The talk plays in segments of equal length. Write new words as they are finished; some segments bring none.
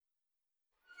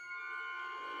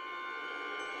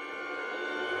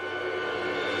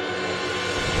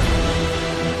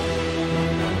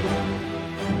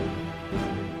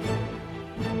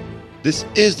This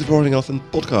is the Roaring Elephant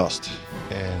podcast,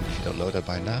 and if you don't know that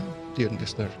by now, dear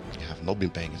listener, you have not been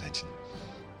paying attention.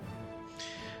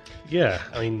 Yeah,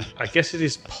 I mean, I guess it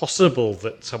is possible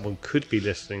that someone could be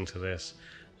listening to this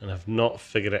and have not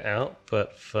figured it out,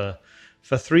 but for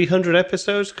 300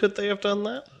 episodes, could they have done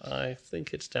that? I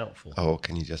think it's doubtful. Oh,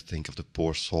 can you just think of the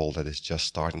poor soul that is just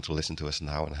starting to listen to us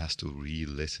now and has to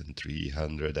re-listen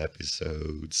 300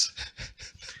 episodes?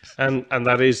 And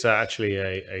that is actually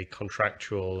a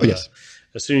contractual... Oh, yes.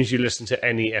 As soon as you listen to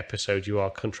any episode, you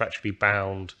are contractually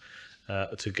bound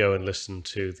to go and listen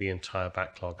to the entire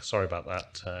backlog. Sorry about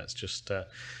that. It's just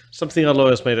something our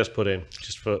lawyers made us put in,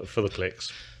 just for the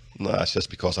clicks. No, it's just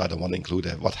because I don't want to include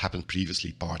what happened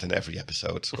previously part in every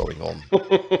episode going on.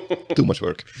 Too much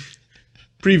work.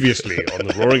 Previously on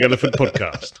the Roaring Elephant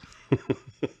podcast.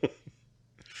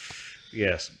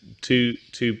 Yes, two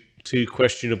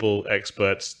questionable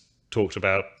experts talked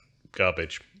about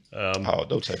garbage. Oh,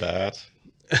 don't say that.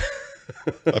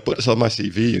 I put this on my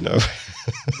CV, you know.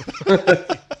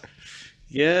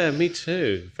 Yeah, me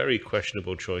too. Very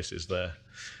questionable choices there.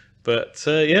 But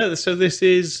yeah, so this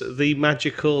is the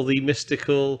magical, the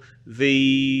mystical,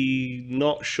 the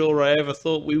not sure I ever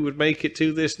thought we would make it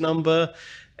to this number,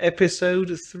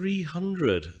 episode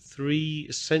 300.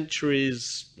 3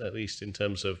 centuries, at least in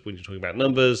terms of when you're talking about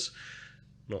numbers,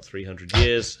 not 300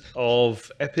 years,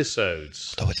 of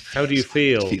episodes. How do you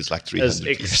feel? It feels like 300 as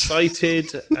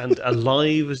excited and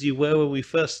alive as you were when we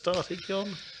first started,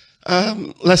 John?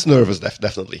 Less nervous,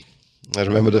 definitely. I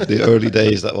remember the early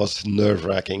days, that was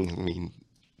nerve-wracking. I mean,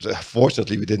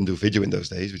 fortunately, we didn't do video in those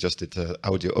days. We just did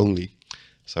audio only,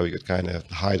 so we could kind of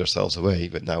hide ourselves away.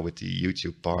 But now with the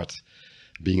YouTube part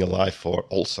being alive for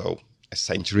also a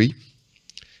century,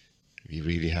 we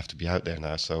really have to be out there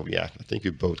now. So yeah, I think we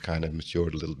both kind of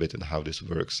matured a little bit in how this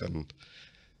works. And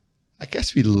I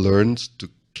guess we learned to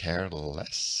care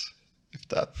less, if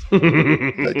that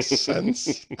makes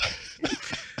sense.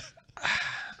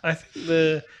 I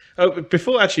think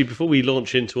before we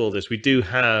launch into all this, we do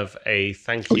have a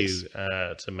thank you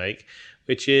to make,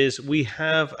 which is we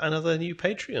have another new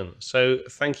Patreon. So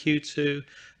thank you to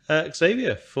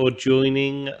Xavier for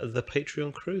joining the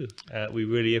Patreon crew. We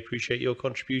really appreciate your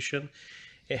contribution.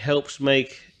 It helps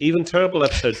make even terrible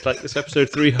episodes like this episode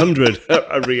 300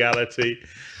 a reality.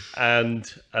 And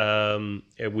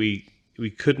we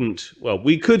could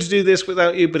do this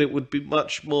without you, but it would be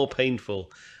much more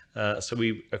painful. So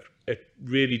we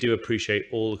really do appreciate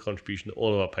all the contribution that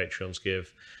all of our Patreons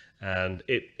give. And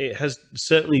it has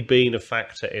certainly been a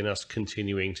factor in us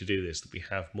continuing to do this, that we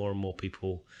have more and more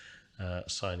people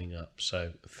signing up.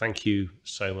 So thank you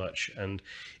so much. And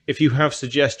if you have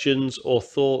suggestions or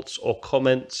thoughts or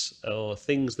comments or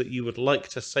things that you would like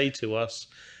to say to us,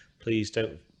 please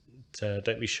don't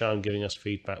be shy in giving us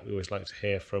feedback. We always like to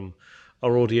hear from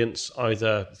our audience,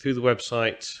 either through the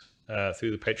website,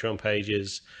 through the Patreon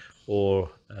pages, or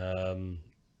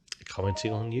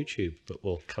commenting on YouTube. But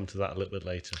we'll come to that a little bit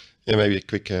later. Yeah, maybe a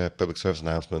quick public service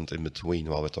announcement in between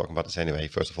while we're talking about this anyway.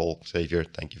 First of all, Xavier,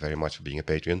 thank you very much for being a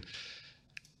Patreon.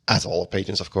 As all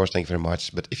patrons, of course, thank you very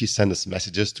much. But if you send us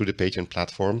messages through the Patreon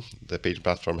platform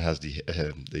has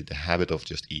the habit of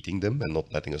just eating them and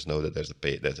not letting us know that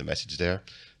there's a message there.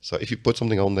 So if you put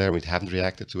something on there and we haven't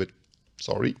reacted to it,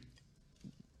 sorry.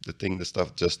 The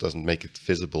stuff just doesn't make it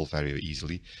visible very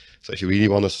easily. So if you really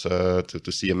want us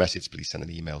to see a message, please send an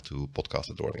email to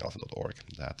podcast@roaringelephant.org.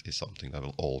 That is something that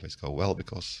will always go well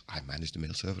because I manage the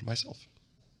mail server myself.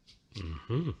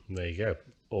 Mm-hmm. There you go.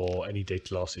 Or any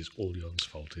data loss is all Jon's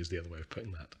fault is the other way of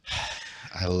putting that.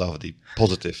 I love the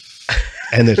positive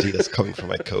energy that's coming from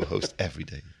my co-host every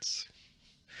day.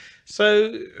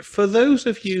 So for those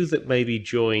of you that maybe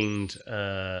joined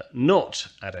not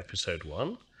at episode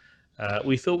 1,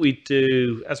 we thought we'd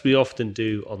do, as we often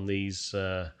do on these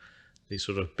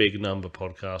sort of big number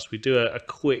podcasts, we do a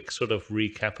quick sort of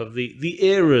recap of the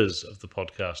eras of the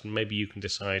podcast, and maybe you can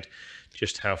decide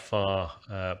just how far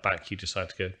back you decide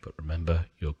to go. But remember,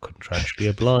 you're contractually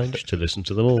obliged to listen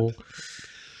to them all.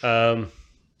 And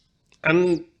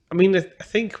I mean, I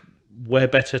think where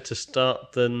better to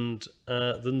start than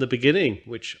the beginning,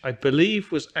 which I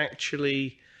believe was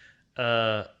actually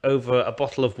over a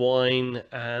bottle of wine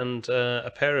and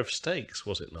a pair of steaks,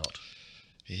 was it not?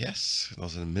 Yes, it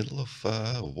was in the middle of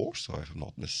Warsaw, if I'm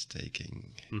not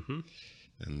mistaken. Mm-hmm.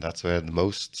 And that's where the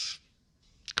most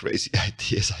crazy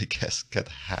ideas, I guess, get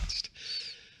hatched.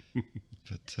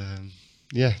 But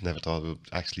yeah, never thought we would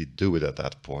actually do it at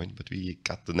that point. But we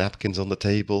got the napkins on the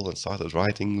table and started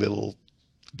writing little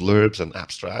blurbs and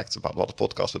abstracts about what the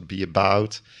podcast would be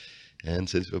about. And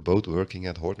since we were both working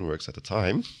at Hortonworks at the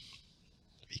time,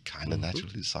 we kind of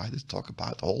naturally decided to talk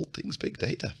about all things big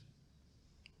data.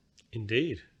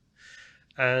 Indeed.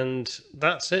 And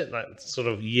that's it. That sort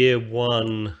of year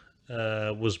one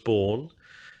was born.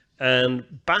 And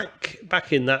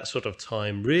back in that sort of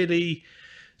time, really,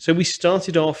 so we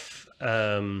started off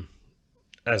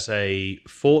as a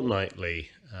fortnightly,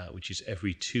 which is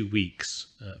every 2 weeks,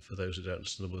 for those who don't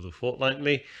understand the word of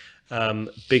fortnightly,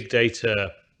 big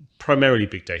data, primarily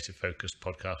big data focused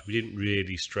podcast. We didn't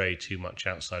really stray too much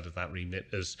outside of that remit.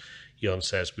 As Jon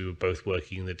says, we were both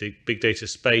working in the big data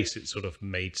space. It sort of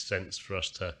made sense for us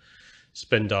to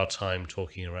spend our time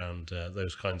talking around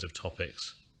those kinds of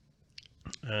topics.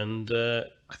 And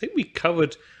I think we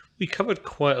covered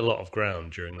quite a lot of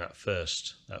ground during that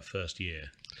first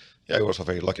year. Yeah, we were also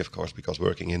very lucky, of course, because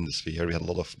working in the sphere, we had a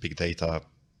lot of big data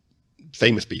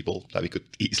famous people that we could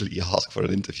easily ask for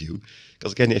an interview.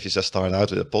 Because again, if you just start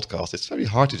out with a podcast, it's very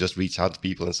hard to just reach out to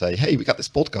people and say, hey, we got this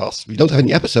podcast. We don't have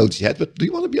any episodes yet, but do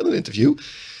you want to be on an interview?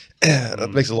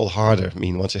 That makes it a lot harder. I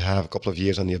mean, once you have a couple of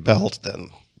years on your belt, then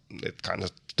it kind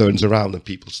of turns around and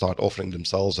people start offering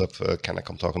themselves up, can I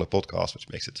come talk on a podcast, which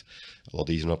makes it a lot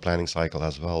easier in our planning cycle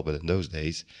as well. But in those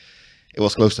days, it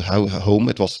was close to home.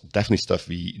 It was definitely stuff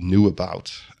we knew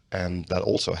about. And that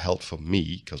also helped for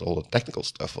me because all the technical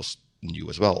stuff was new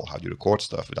as well. How do you record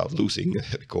stuff without losing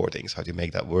recordings? How do you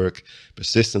make that work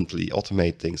persistently,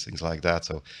 automate things like that?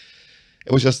 So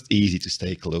it was just easy to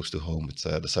stay close to home. It's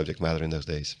the subject matter in those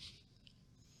days.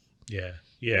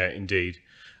 Yeah, indeed.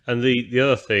 And the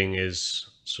other thing is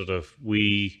sort of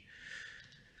we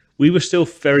were still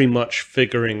very much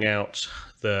figuring out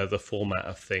the format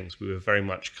of things. We were very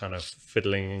much kind of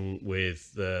fiddling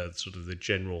with the sort of the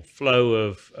general flow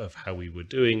of how we were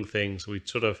doing things. We'd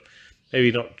sort of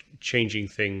maybe not changing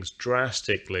things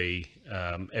drastically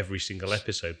every single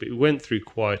episode, but we went through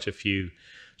quite a few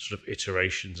sort of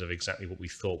iterations of exactly what we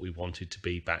thought we wanted to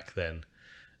be back then.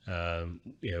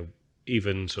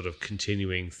 Even sort of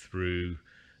continuing through,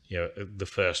 the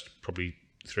first probably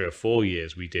 3 or 4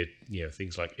 years, we did,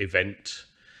 things like event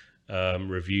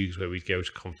reviews where we'd go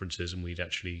to conferences and we'd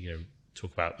actually,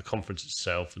 talk about the conference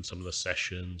itself and some of the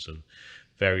sessions and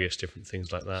various different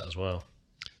things like that as well.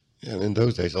 Yeah, and in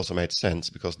those days it also made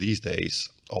sense because these days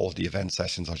all of the event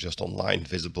sessions are just online,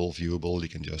 visible, viewable. You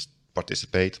can just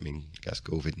participate. I mean, I guess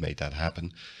COVID made that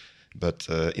happen. But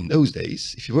in those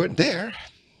days, if you weren't there,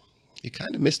 you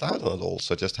kind of missed out on it all.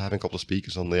 So just having a couple of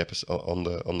speakers on the episode, on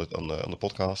the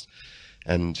podcast,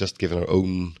 and just giving our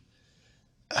own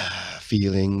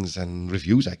feelings and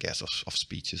reviews, I guess, of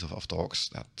speeches, of talks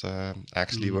that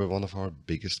actually were one of our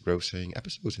biggest grossing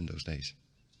episodes in those days.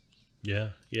 Yeah.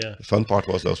 The fun part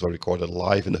was those were recorded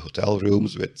live in the hotel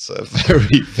rooms with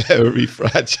very, very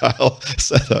fragile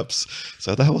setups.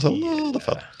 So that was a lot of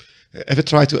fun. Ever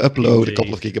tried to upload a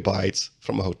couple of gigabytes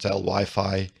from a hotel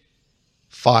Wi-Fi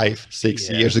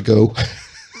 5-6 years ago?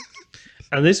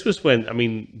 And this was when,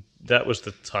 that was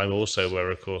the time also where,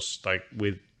 of course, like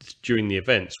during the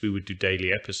events, we would do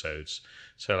daily episodes.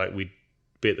 So like we'd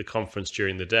be at the conference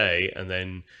during the day, and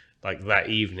then like that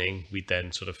evening, we'd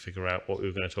then sort of figure out what we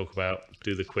were going to talk about,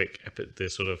 do the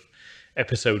sort of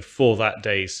episode for that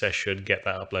day's session, get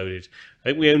that uploaded. I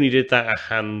think we only did that a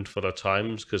handful of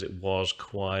times because it was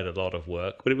quite a lot of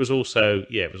work, but it was also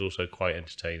quite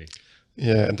entertaining.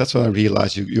 Yeah, and that's when I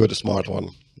realized you're the smart one,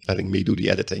 letting me do the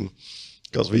editing.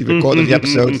 Because we recorded the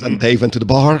episodes and Dave went to the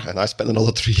bar and I spent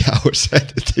another 3 hours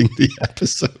editing the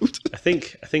episode. I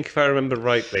think if I remember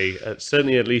rightly,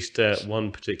 certainly at least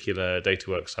one particular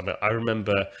DataWorks summit, I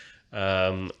remember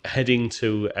heading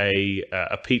to a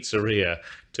pizzeria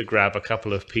to grab a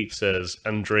couple of pizzas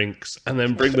and drinks and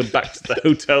then bring them back to the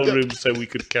hotel room so we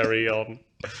could carry on.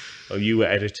 Oh, you were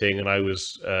editing and I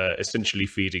was essentially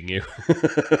feeding you.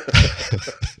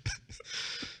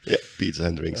 Yeah, pizza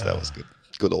and drinks, that was good.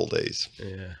 Good old days.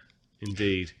 Yeah,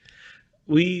 indeed.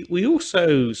 We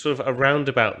also sort of around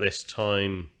about this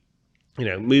time,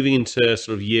 moving into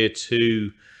sort of year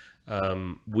 2,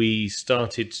 we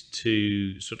started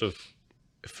to sort of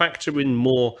factor in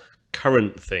more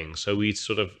current things. So we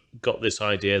sort of got this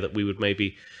idea that we would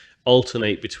maybe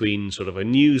alternate between sort of a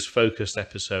news-focused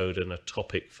episode and a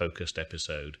topic-focused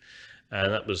episode.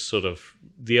 And that was sort of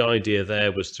the idea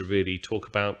there, was to really talk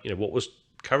about, what was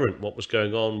current, what was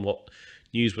going on, what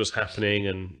news was happening,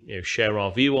 and share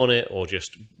our view on it, or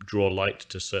just draw light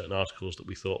to certain articles that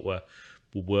we thought were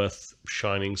worth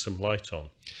shining some light on.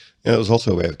 Yeah, it was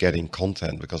also a way of getting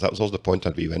content, because that was also the point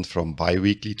that we went from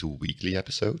bi-weekly to weekly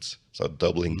episodes, so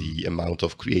doubling the amount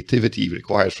of creativity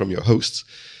required from your hosts.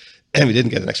 And we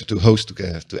didn't get an extra 2 hosts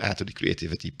to add to the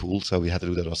creativity pool, so we had to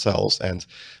do that ourselves. And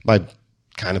by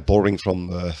kind of borrowing from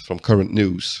current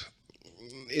news,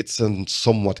 it's a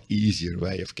somewhat easier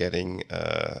way of getting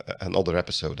another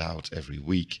episode out every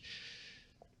week.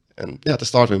 And yeah, at the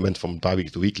start, we went from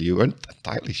bi-weekly to weekly. We weren't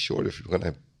entirely sure if we were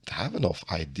going to have enough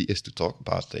ideas to talk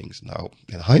about things. Now,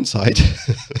 in hindsight,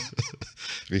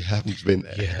 we haven't been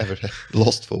ever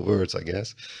lost for words, I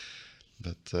guess.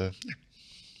 But yeah.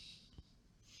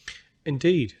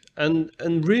 Indeed. And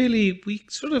really, we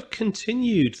sort of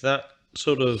continued that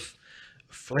sort of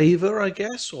flavor, I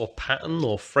guess, or pattern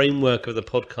or framework of the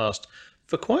podcast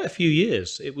for quite a few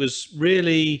years. It was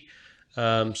really,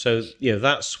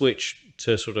 that switch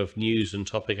to sort of news and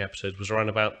topic episodes was around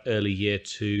about early year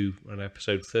 2, around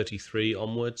episode 33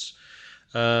 onwards.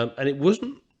 And it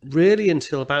wasn't really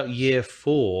until about year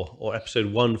 4 or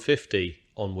episode 150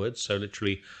 onwards, so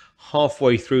literally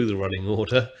halfway through the running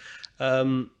order,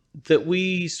 that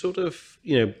we sort of,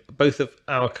 both of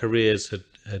our careers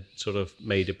had sort of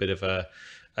made a bit of a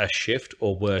shift,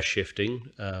 or were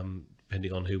shifting,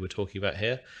 depending on who we're talking about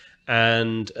here.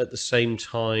 And at the same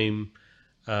time,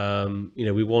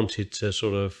 we wanted to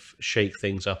sort of shake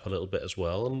things up a little bit as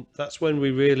well. And that's when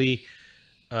we really,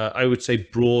 I would say,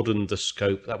 broadened the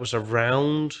scope. I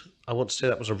want to say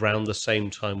that was around the same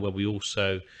time where we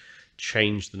also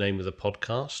changed the name of the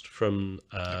podcast from,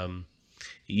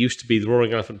 it used to be the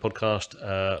Roaring Elephant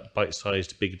Podcast,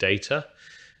 Bite-Sized Big Data.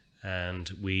 And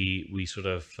we sort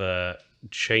of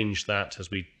changed that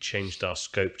as we changed our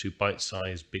scope to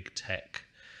Bite-Sized Big Tech,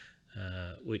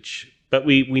 but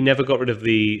we never got rid of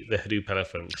the Hadoop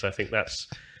elephant, because I think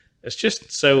it's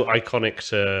just so iconic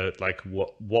to like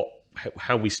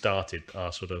how we started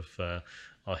our sort of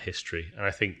our history, and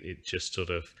I think it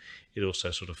also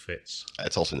sort of fits.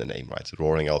 It's also in the name, right? It's a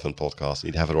Roaring Elephant Podcast.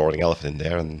 You'd have a roaring elephant in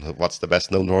there, and what's the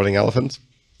best known roaring elephant?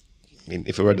 I mean,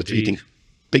 if we were the tweeting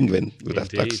penguin, we'd have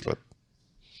ducks, but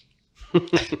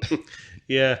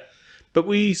yeah. But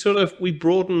we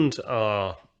broadened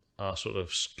our sort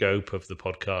of scope of the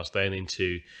podcast then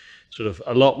into sort of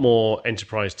a lot more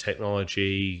enterprise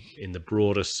technology in the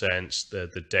broader sense,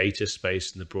 the data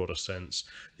space in the broader sense,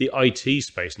 the IT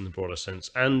space in the broader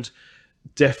sense, and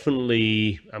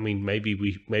definitely, I mean, maybe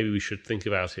we should think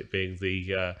about it being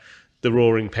the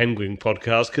Roaring Penguin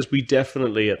podcast, because we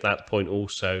definitely at that point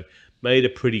also made a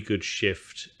pretty good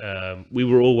shift. We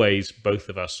were always, both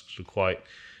of us, sort of quite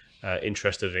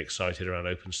interested and excited around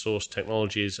open source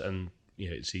technologies, and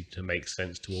it seemed to make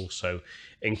sense to also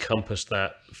encompass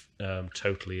that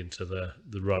totally into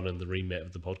the run and the remit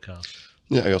of the podcast.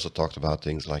 Yeah, I also talked about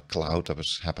things like cloud that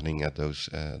was happening at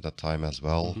that time as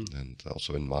well, and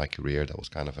also in my career that was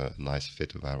kind of a nice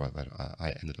fit where I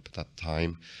ended up at that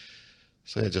time.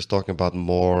 So yeah, just talking about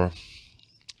more.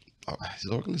 Is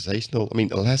it organizational? I mean,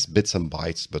 less bits and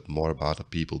bytes, but more about the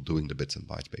people doing the bits and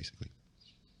bytes, basically.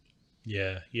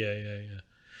 Yeah.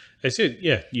 It's it.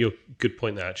 Yeah, you're good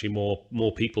point there. Actually,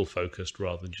 more people focused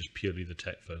rather than just purely the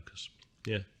tech focus.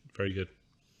 Yeah, very good.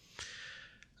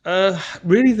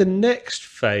 Really, the next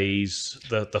phase,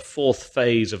 the fourth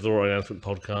phase of the Roaring Elephant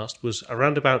podcast, was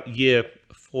around about year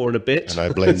 4 and a bit. And I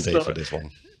blame Dave for this one.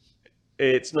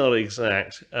 It's not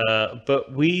exact,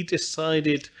 but we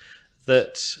decided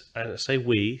that, and I say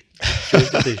we,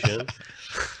 joint division.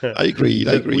 I agree.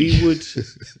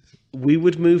 We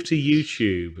would move to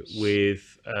YouTube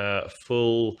with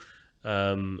full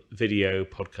video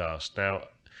podcast. Now,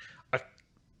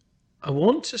 I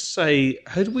want to say,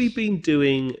 had we been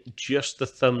doing just the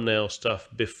thumbnail stuff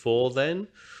before then,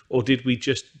 or did we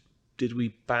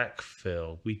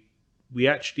backfill? We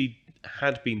actually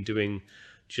had been doing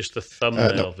just the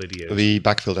thumbnail videos. We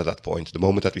backfilled at that point. The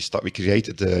moment that we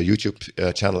created the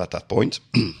YouTube channel at that point,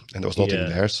 and there was nothing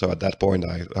there. So at that point,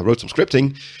 I wrote some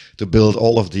scripting to build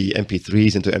all of the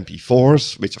MP3s into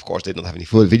MP4s, which of course didn't have any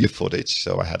full video footage.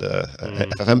 So I had a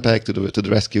FFmpeg to the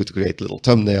rescue to create little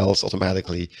thumbnails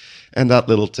automatically, and that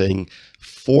little thing.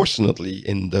 Fortunately,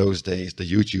 in those days, the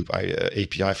YouTube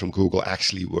API from Google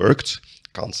actually worked.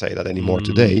 Can't say that anymore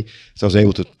today. So I was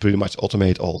able to pretty much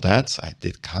automate all that. I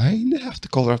did kind of have to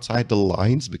color outside the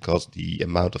lines because the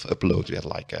amount of uploads, we had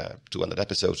like 200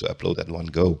 episodes to upload at one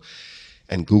go.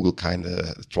 And Google kind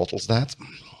of throttles that.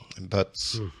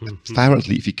 But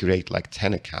apparently if you create like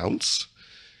 10 accounts,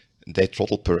 they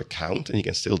throttle per account and you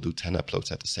can still do 10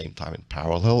 uploads at the same time in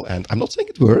parallel. And I'm not saying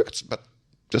it worked, but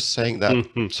just saying that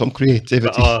some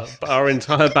creativity. But our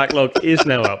entire backlog is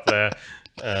now up there.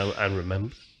 And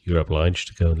remember, you're obliged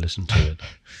to go and listen to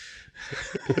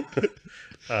it.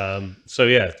 So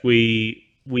yeah,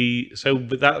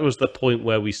 but that was the point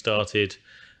where we started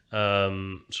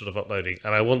sort of uploading,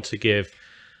 and I want to give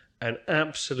an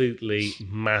absolutely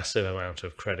massive amount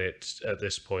of credit at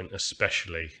this point,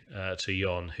 especially to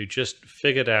Jon, who just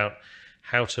figured out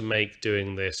how to make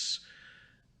doing this,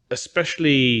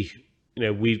 especially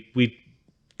we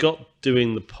got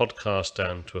doing the podcast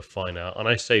down to a fine art, and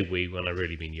I say we when I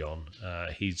really mean Jon.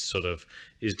 He's sort of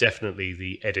is definitely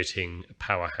the editing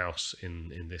powerhouse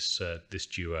in this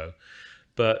duo.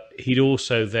 But he'd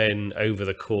also then, over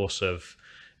the course of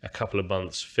a couple of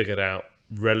months, figured out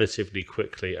relatively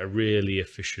quickly a really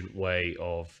efficient way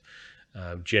of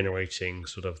generating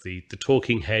sort of the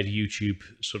talking head YouTube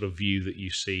sort of view that you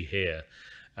see here,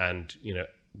 and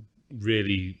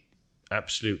really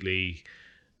absolutely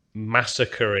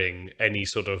massacring any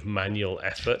sort of manual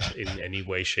effort in any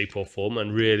way, shape, or form,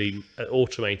 and really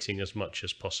automating as much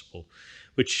as possible,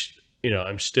 which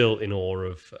I'm still in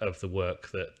awe of the work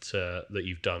that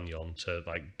you've done, Jon, to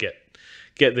like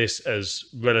get this as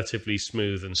relatively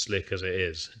smooth and slick as it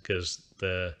is, because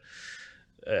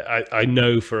I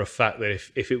know for a fact that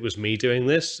if it was me doing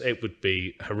this, it would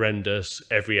be horrendous.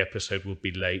 Every episode would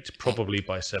be late, probably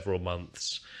by several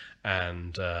months.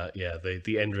 And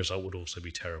the end result would also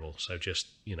be terrible. So just,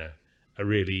 a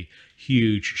really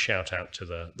huge shout out to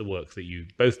the work that you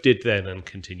both did then and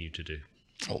continue to do.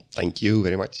 Oh, thank you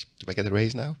very much. Do I get a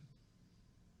raise now?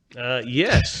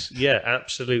 Yes. Yeah,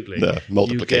 absolutely. The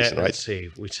multiplication, right? Let's see.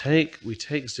 We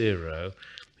take 0,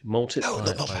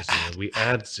 multiply it by 0, we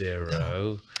add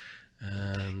 0,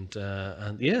 and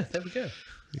yeah, there we go.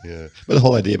 Yeah. But the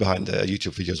whole idea behind the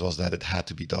YouTube videos was that it had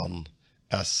to be done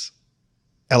as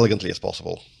elegantly as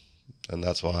possible. And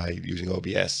that's why using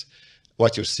OBS,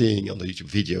 what you're seeing on the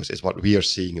YouTube videos is what we are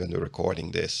seeing when we're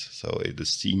recording this. So the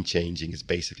scene changing is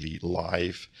basically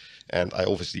live. And I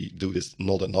obviously do this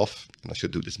not enough, and I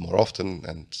should do this more often,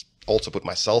 and also put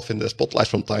myself in the spotlight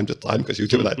from time to time, because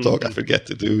usually when I talk, I forget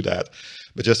to do that.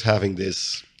 But just having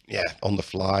this, on the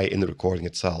fly in the recording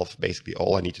itself, basically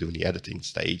all I need to do in the editing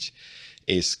stage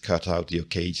is cut out the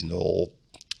occasional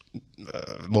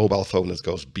mobile phone that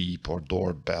goes beep, or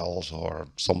doorbells, or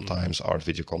sometimes our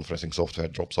video conferencing software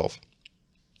drops off.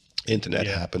 Internet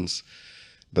happens.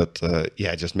 But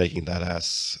just making that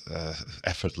as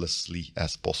effortlessly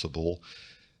as possible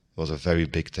was a very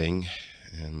big thing.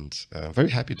 And I'm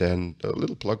very happy then, a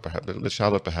little plug perhaps, a little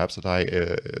shout out perhaps, that I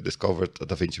discovered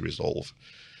DaVinci Resolve.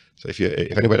 So if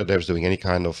anybody there is doing any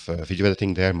kind of video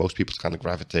editing there, most people kind of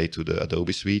gravitate to the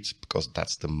Adobe suite because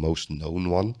that's the most known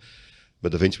one.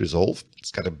 But DaVinci Resolve,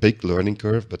 it's got a big learning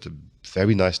curve, but the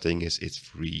very nice thing is it's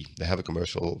free. They have a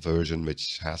commercial version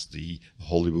which has the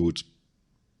Hollywood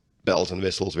bells and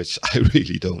whistles, which I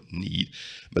really don't need.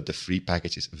 But the free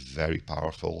package is very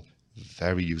powerful,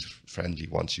 very user-friendly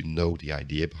once you know the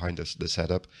idea behind the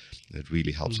setup. It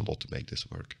really helps a lot to make this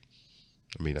work.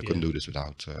 I mean, I couldn't do this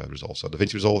without Resolve. So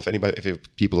DaVinci Resolve,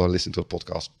 if people are listening to a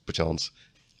podcast, perchance,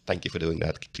 thank you for doing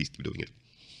that. Please keep doing it.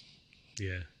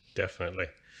 Yeah, definitely.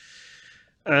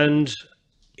 And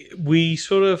we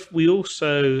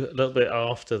also a little bit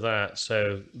after that,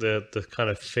 so the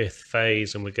kind of 5th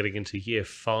phase, and we're getting into year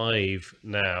 5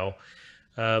 now,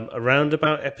 around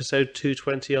about episode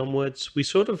 220 onwards, we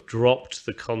sort of dropped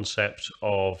the concept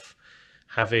of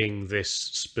having this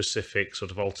specific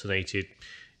sort of alternated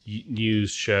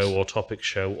news show or topic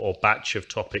show or batch of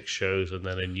topic shows and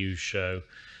then a news show.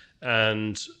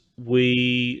 And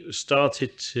we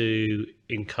started to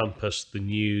encompass the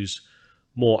news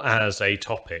more as a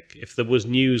topic. If there was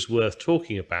news worth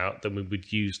talking about, then we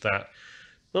would use that,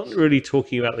 not really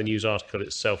talking about the news article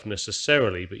itself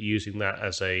necessarily, but using that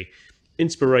as a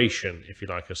inspiration, if you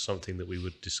like, as something that we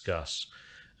would discuss.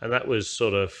 And that was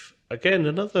sort of, again,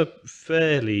 another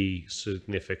fairly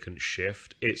significant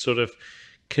shift. It sort of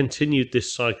continued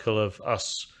this cycle of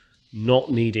us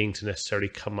not needing to necessarily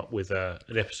come up with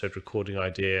an episode recording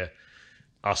idea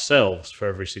ourselves for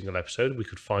every single episode. We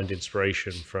could find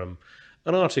inspiration from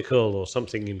an article or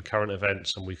something in current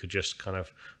events, and we could just kind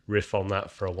of riff on that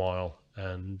for a while,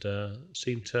 and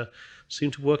seem to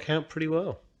work out pretty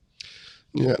well.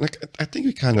 Yeah, I think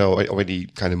we already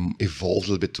evolved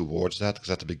a little bit towards that,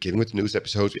 because at the beginning with the news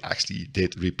episodes, we actually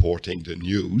did reporting the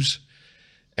news,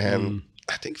 and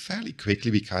I think fairly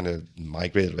quickly we kind of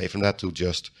migrated away from that to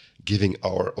just giving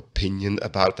our opinion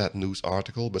about that news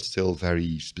article, but still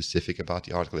very specific about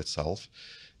the article itself.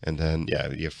 And then,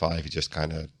 year 5, we just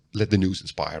kind of let the news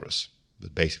inspire us,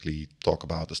 but basically talk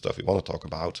about the stuff we want to talk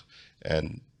about.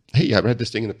 And hey, I read this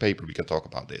thing in the paper, we can talk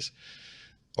about this.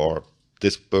 Or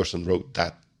this person wrote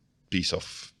that piece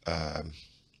of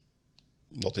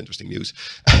not interesting news.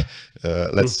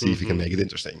 Let's see if we can make it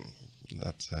interesting.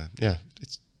 That's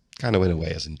it's kind of in a way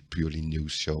as a purely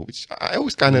news show, which I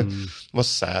always kind of was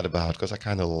sad about, because I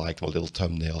kind of liked my little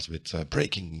thumbnails with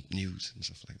breaking news and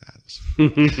stuff like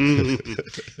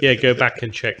that. Yeah, go back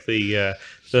and check the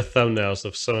thumbnails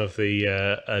of some of the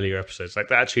earlier episodes. Like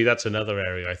actually, that's another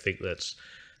area I think that's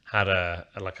had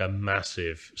a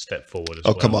massive step forward as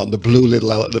Oh, well. come on, the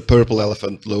the purple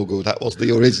elephant logo, that was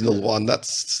the original one.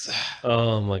 That's...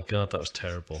 Oh my god, that was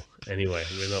terrible. Anyway,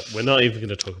 we're not even going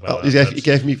to talk about Well, that. he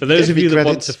gave me, for those of you that want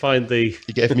credits. to find the...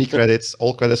 He gave me credits.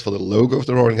 All credits for the logo of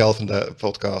the Roaring Elephant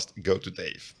podcast go to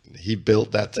Dave. He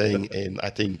built that thing in, I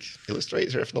think,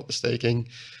 Illustrator, if not mistaken.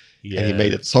 Yeah. And he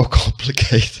made it so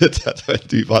complicated that when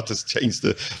we want to change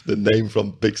the name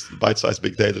from Bite Size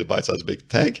Big Data to Bite Size Big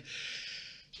Tech,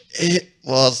 it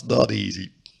was not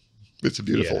easy. It's a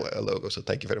beautiful logo, so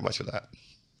thank you very much for that.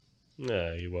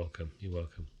 No, you're welcome. You're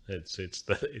welcome. It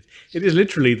is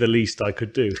literally the least I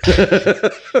could do.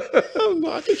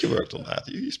 No, I think you worked on that.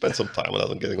 You spent some time on that,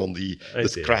 on getting on the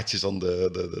scratches on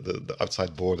the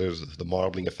outside borders, the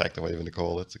marbling effect, or whatever you want to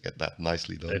call it, to get that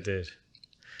nicely done. I did.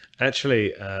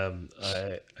 Actually,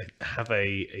 I have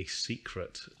a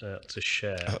secret to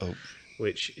share,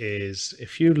 which is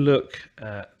if you look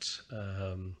at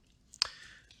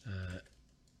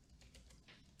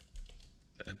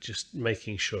just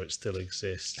making sure it still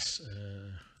exists.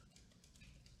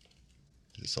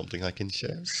 Is it something I can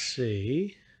share? Let's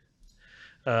see.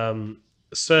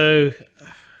 So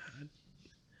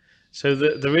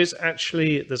there's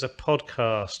a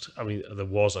podcast. I mean, there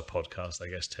was a podcast, I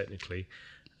guess, technically.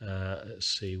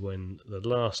 Let's see when the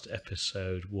last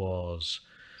episode was,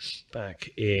 back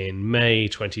in May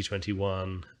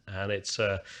 2021, and it's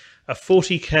a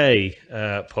 40k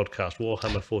podcast,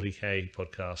 Warhammer 40k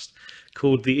podcast,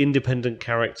 called The Independent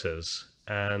Characters,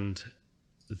 and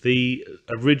the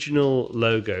original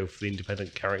logo for the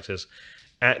Independent Characters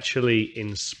actually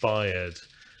inspired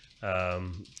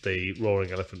the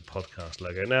Roaring Elephant podcast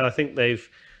logo. Now, I think they've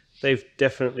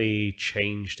definitely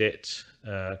changed it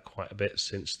quite a bit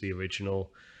since the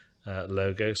original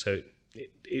logo, so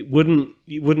you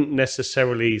wouldn't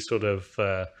necessarily sort of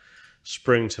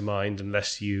spring to mind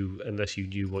unless you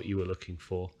knew what you were looking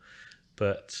for.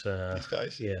 But These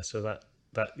guys. yeah, so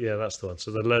that's the one.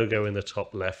 So the logo in the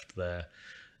top left there,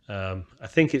 I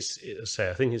think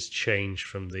it's changed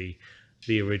from the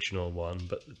original one,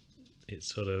 but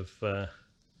it's sort of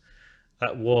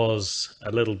that was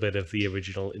a little bit of the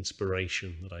original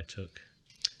inspiration that I took.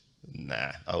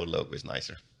 Nah, our logo is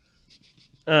nicer.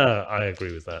 I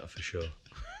agree with that for sure.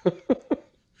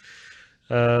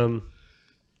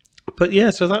 But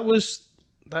yeah, so that was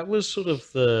sort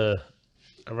of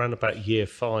around about year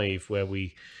 5 where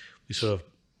we sort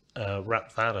of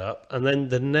wrapped that up, and then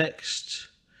the next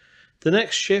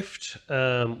shift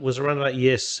was around about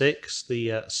year 6, the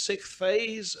 6th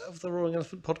phase of the Roaring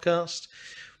Elephant podcast,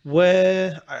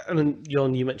 where, and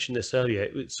Jon, you mentioned this earlier,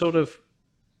 it sort of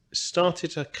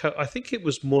started I think it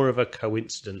was more of a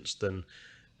coincidence than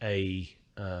a...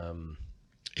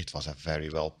 It was a very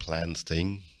well planned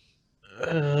thing.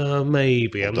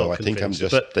 Maybe. Although I'm not I think I'm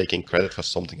convinced, just taking credit for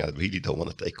something I really don't want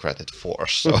to take credit for.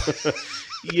 So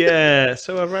yeah,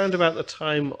 so around about the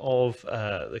time of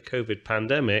the COVID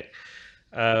pandemic,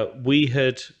 I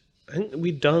think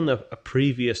we'd done a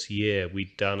previous year.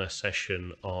 We'd done a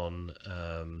session on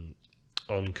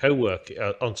co-work.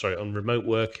 On remote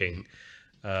working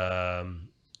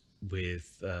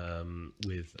with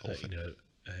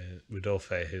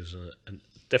Rodolphe, who's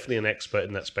definitely an expert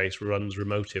in that space. Runs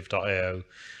Remotive.io,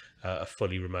 a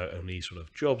fully remote only sort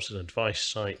of jobs and advice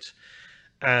site,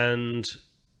 and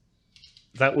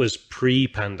that was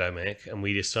pre-pandemic, and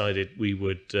we decided we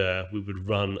would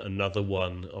run another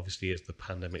one, obviously, as the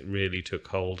pandemic really took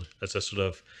hold, as a sort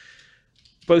of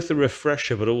both a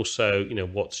refresher, but also,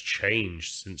 what's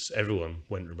changed since everyone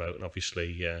went remote, and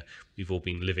obviously we've all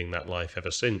been living that life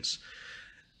ever since.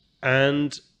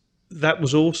 And that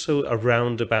was also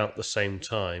around about the same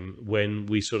time when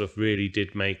we sort of really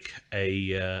did make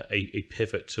a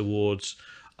pivot towards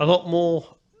a lot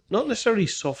more, not necessarily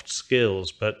soft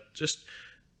skills, but just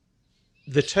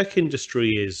the tech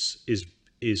industry is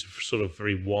sort of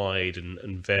very wide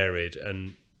and varied,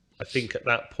 and I think at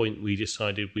that point we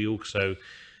decided we also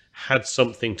had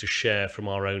something to share from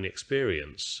our own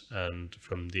experience and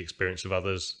from the experience of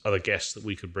other guests that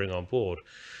we could bring on board.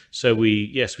 So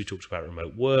we talked about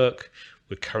remote work.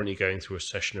 We're currently going through a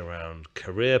session around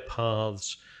career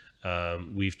paths.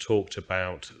 We've talked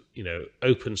about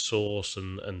open source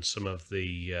and some of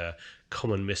the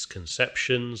common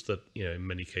misconceptions that in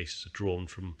many cases are drawn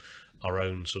from our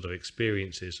own sort of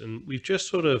experiences, and we've just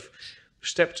sort of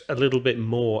stepped a little bit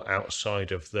more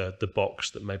outside of the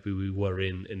box that maybe we were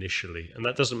in initially. And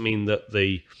that doesn't mean that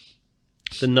the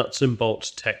nuts and bolts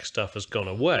tech stuff has gone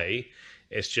away.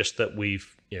 It's just that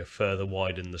we've further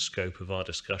widened the scope of our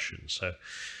discussion. So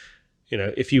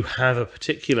if you have a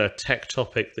particular tech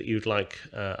topic that you'd like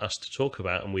us to talk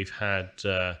about, and we've had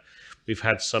we've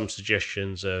had some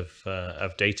suggestions of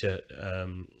data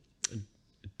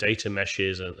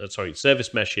meshes and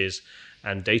service meshes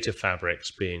and data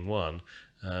fabrics being one.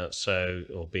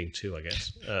 Or being two, I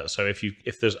guess. So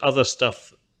if there's other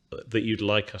stuff that you'd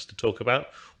like us to talk about,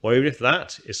 or even if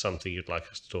that is something you'd like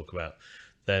us to talk about,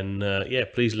 then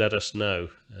please let us know,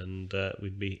 and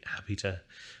we'd be happy to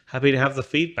have the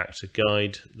feedback to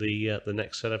guide the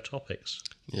next set of topics.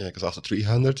 Yeah, because after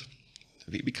 300,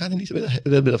 we kind of need a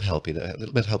little bit of help. A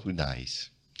little bit of help would be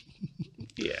nice.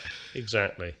 Yeah,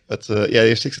 exactly. But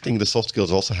I think the soft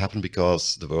skills also happened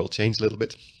because the world changed a little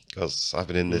bit. Because I've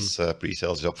been in this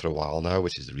pre-sales job for a while now,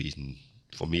 which is the reason,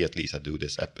 for me at least, I do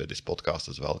this podcast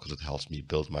as well, because it helps me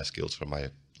build my skills for my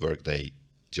workday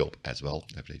job as well,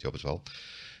 everyday job as well.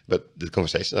 But the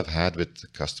conversation I've had with the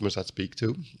customers I speak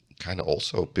to kind of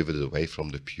also pivoted away from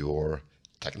the pure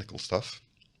technical stuff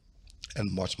and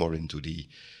much more into the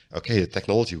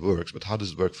technology works, but how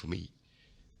does it work for me?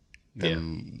 Yeah.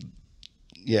 And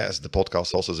yes, the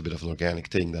podcast also is a bit of an organic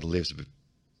thing that lives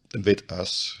with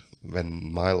us.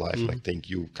 When my life, and I think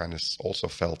you kind of also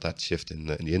felt that shift in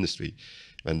the industry,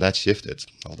 when that shifted,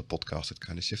 all the podcast had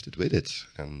kind of shifted with it.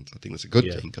 And I think that's a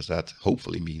good thing, because that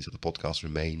hopefully means that the podcast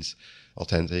remains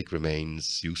authentic,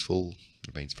 remains useful,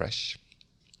 remains fresh.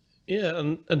 Yeah,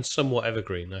 and somewhat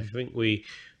evergreen. I think we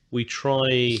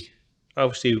try,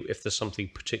 obviously, if there's something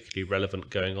particularly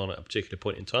relevant going on at a particular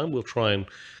point in time, we'll try and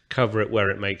cover it where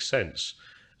it makes sense.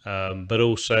 But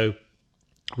also,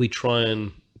 we try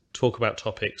and talk about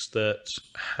topics that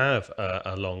have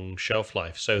a long shelf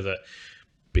life, so that,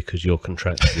 because you're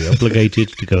contractually obligated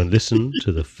to go and listen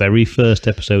to the very first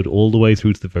episode all the way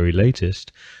through to the very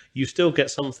latest, you still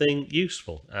get something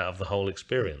useful out of the whole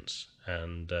experience.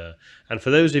 And for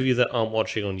those of you that aren't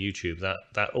watching on YouTube,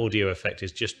 that audio effect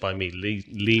is just by me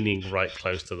leaning right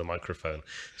close to the microphone.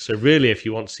 So really, if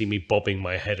you want to see me bobbing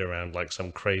my head around like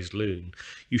some crazed loon,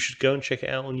 you should go and check it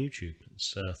out on YouTube.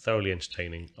 It's thoroughly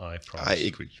entertaining, I promise. I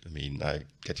agree. I mean, I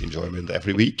get enjoyment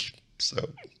every week, so...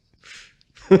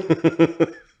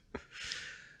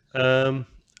 And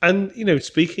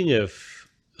speaking of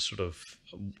sort of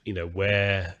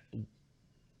where,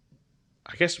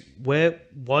 I guess, why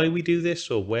we do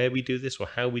this, or where we do this, or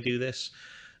how we do this,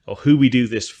 or who we do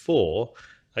this for,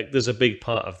 like, there's a big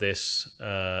part of this.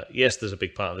 Yes, there's a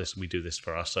big part of this, and we do this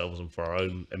for ourselves and for our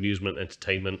own amusement,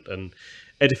 entertainment, and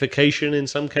edification in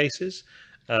some cases.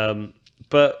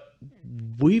 But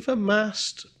we've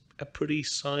amassed a pretty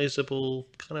sizable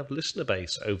kind of listener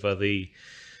base over the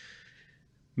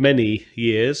many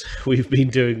years we've been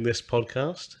doing this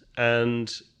podcast,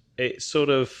 and it's sort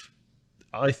of,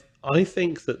 I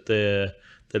think that the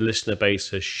listener base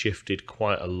has shifted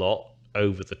quite a lot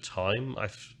over the time.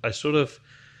 I sort of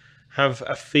have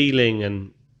a feeling,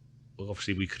 and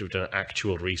obviously we could have done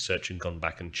actual research and gone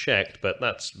back and checked, but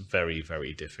that's very,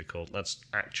 very difficult. That's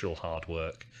actual hard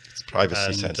work. It's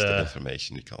privacy sensitive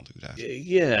information. You can't do that.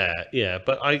 Yeah.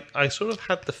 But I sort of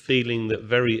had the feeling that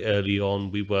very early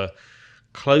on we were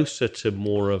closer to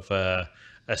more of a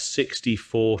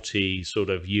 60-40 sort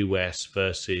of US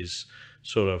versus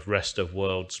sort of rest of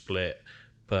world split.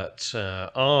 But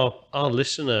our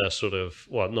listener sort of,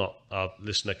 well, not our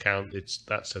listener count,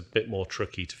 that's a bit more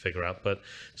tricky to figure out. But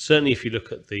certainly if you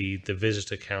look at the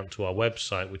visitor count to our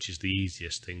website, which is the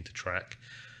easiest thing to track,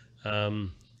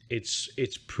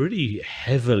 it's pretty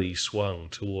heavily swung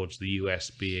towards the US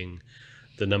being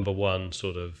the number one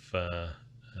sort of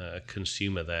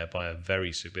consumer there by a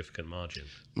very significant margin.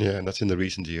 Yeah, and that's in the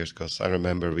recent years, because I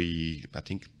remember I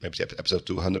think maybe episode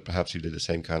 200, perhaps we did the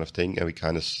same kind of thing, and we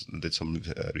kind of did some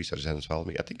research then as well.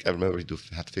 I remember we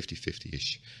had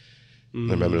 50-50-ish. I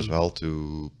remember as well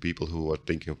to people who are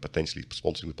thinking of potentially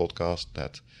sponsoring the podcast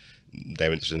that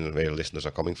they're interested in where listeners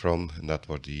are coming from, and that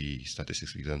were the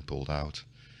statistics we then pulled out.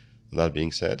 And that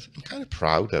being said, I'm kind of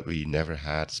proud that we never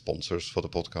had sponsors for the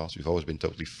podcast. We've always been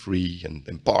totally free and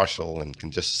impartial and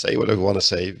can just say whatever we want to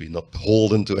say. We're not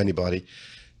beholden to anybody,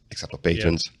 except our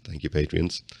patrons. Yeah. Thank you,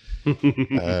 patrons.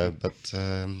 But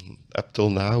up till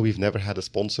now, we've never had a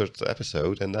sponsored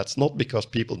episode. And that's not because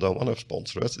people don't want to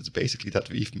sponsor us. It's basically that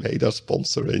we've made our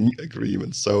sponsoring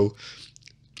agreement so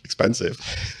expensive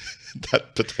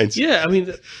that potentially... Yeah, I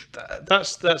mean,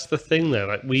 that's the thing there.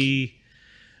 Like,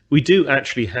 we do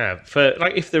actually have, for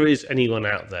like, if there is anyone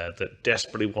out there that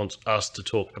desperately wants us to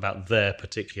talk about their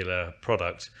particular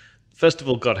product, first of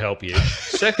all, God help you.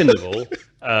 Second of all,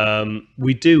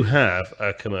 we do have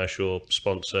a commercial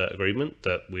sponsor agreement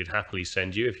that we'd happily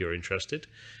send you if you're interested.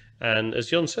 And as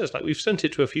Jon says, like, we've sent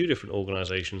it to a few different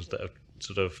organizations that have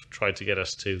sort of tried to get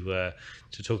us to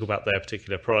talk about their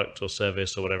particular product or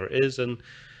service or whatever it is. And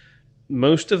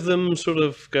most of them sort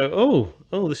of go,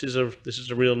 oh, this is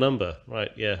a real number,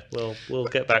 right? Yeah, well, we'll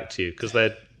get back to you, because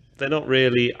they're not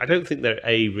really. I don't think they're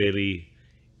really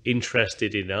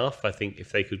interested enough. I think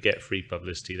if they could get free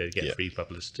publicity, they'd get free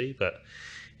publicity. But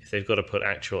if they've got to put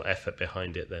actual effort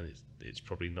behind it, then it's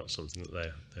probably not something that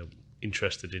they're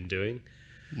interested in doing.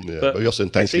 Yeah, but we also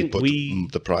intentionally put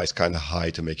the price kind of high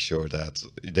to make sure that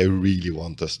they really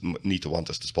want us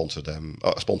to sponsor them,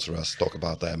 sponsor us, talk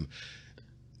about them.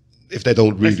 If they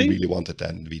don't really want it,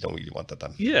 then we don't really want it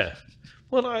then. Yeah.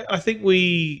 Well, I think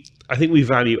we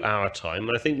value our time,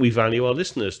 and I think we value our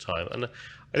listeners' time, and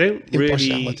I don't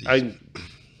really.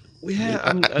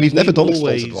 We've never done a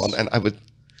sponsored one, and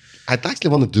I'd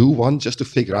actually want to do one just to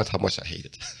figure out how much I hate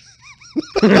it.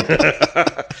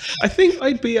 I think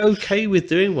I'd be okay with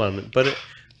doing one, but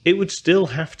it would still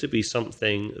have to be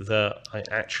something that I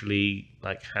actually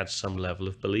had some level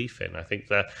of belief in. I think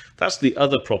that's the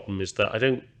other problem, is that I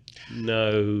don't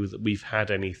know that we've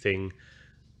had anything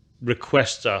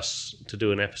request us to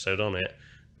do an episode on it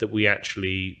that we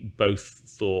actually both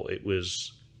thought it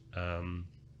was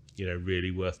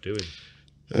really worth doing.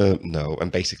 No,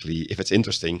 and basically, if it's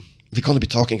interesting, we're going to be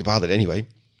talking about it anyway.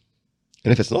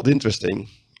 And if it's not interesting,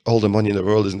 all the money in the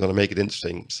world isn't going to make it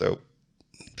interesting. So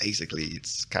basically,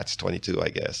 it's catch-22, I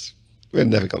guess. We're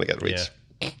never going to get rich.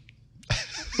 Yeah.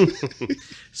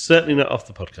 Certainly not off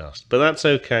the podcast, but that's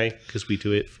okay, because we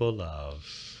do it for love.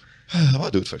 I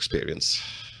do it for experience.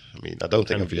 I mean, I don't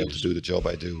think I'd be able to do the job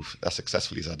I do as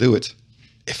successfully as I do it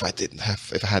if I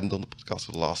hadn't done the podcast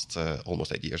for the last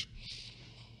almost 8 years.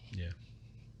 Yeah.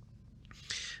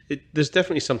 There's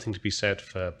definitely something to be said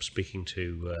for speaking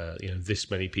to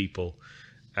this many people,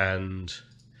 and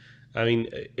I mean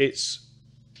it's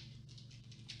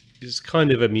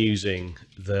kind of amusing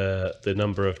the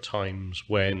number of times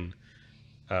when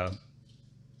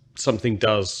something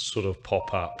does sort of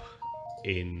pop up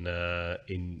in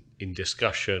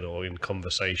discussion or in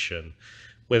conversation,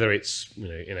 whether it's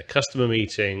in a customer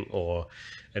meeting or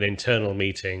an internal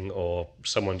meeting, or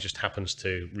someone just happens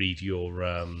to read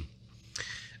your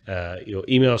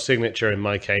email signature, in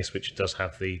my case, which does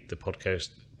have the podcast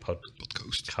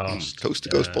coast to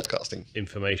coast podcasting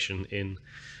information in,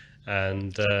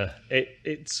 and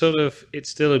it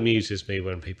still amuses me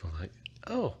when people are like,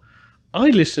 oh, I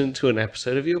listened to an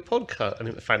episode of your podcast, and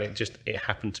in fact it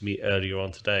happened to me earlier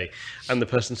on today, and the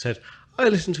person said, I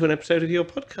listened to an episode of your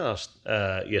podcast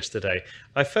yesterday.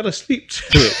 I fell asleep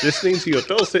to it listening to your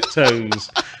dulcet tones.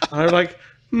 I'm like,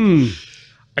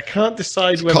 I can't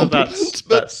decide whether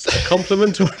that's a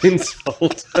compliment or an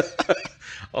insult.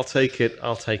 I'll take it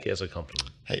as a compliment.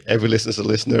 Hey, every listener's a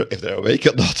listener. If they're awake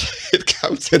or not, it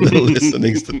counts in the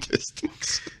listening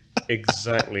statistics.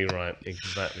 Exactly right.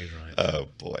 Oh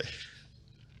boy.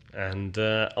 And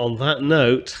on that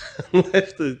note,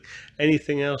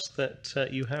 anything else that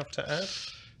you have to add?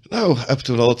 No, up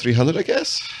to another 300, I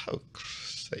guess. Oh,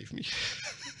 save me.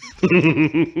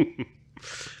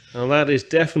 Well, that is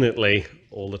definitely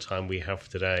all the time we have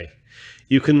today.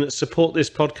 You can support this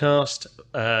podcast,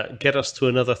 get us to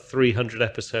another 300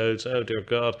 episodes, oh dear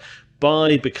God,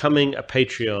 by becoming a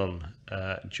Patreon.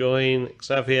 Join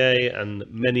Xavier and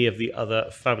many of the other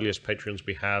fabulous patrons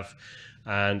we have,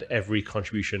 and every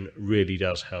contribution really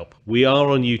does help. We are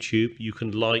on YouTube. You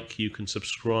can like, you can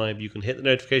subscribe, you can hit the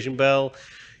notification bell,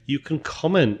 you can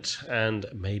comment, and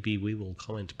maybe we will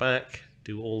comment back,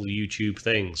 do all the YouTube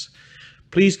things.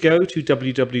 Please go to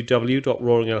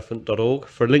www.roaringelephant.org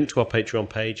for a link to our Patreon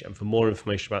page and for more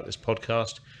information about this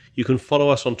podcast. You can follow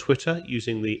us on Twitter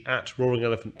using the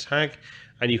 @RoaringElephant tag,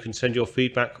 and you can send your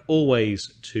feedback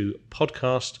always to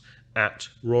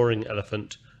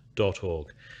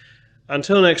podcast@roaringelephant.org.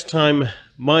 Until next time,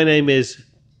 my name is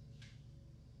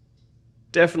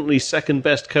definitely second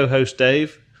best co-host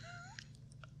Dave.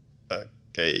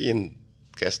 Okay, and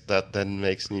guess that then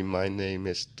makes me, my name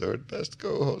is third best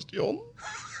co-host Jon.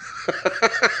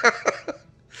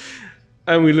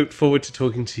 And we look forward to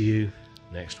talking to you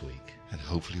next week. And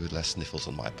hopefully with less sniffles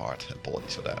on my part.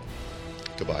 Apologies for that.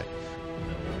 Goodbye.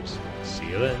 No worries. See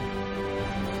you then.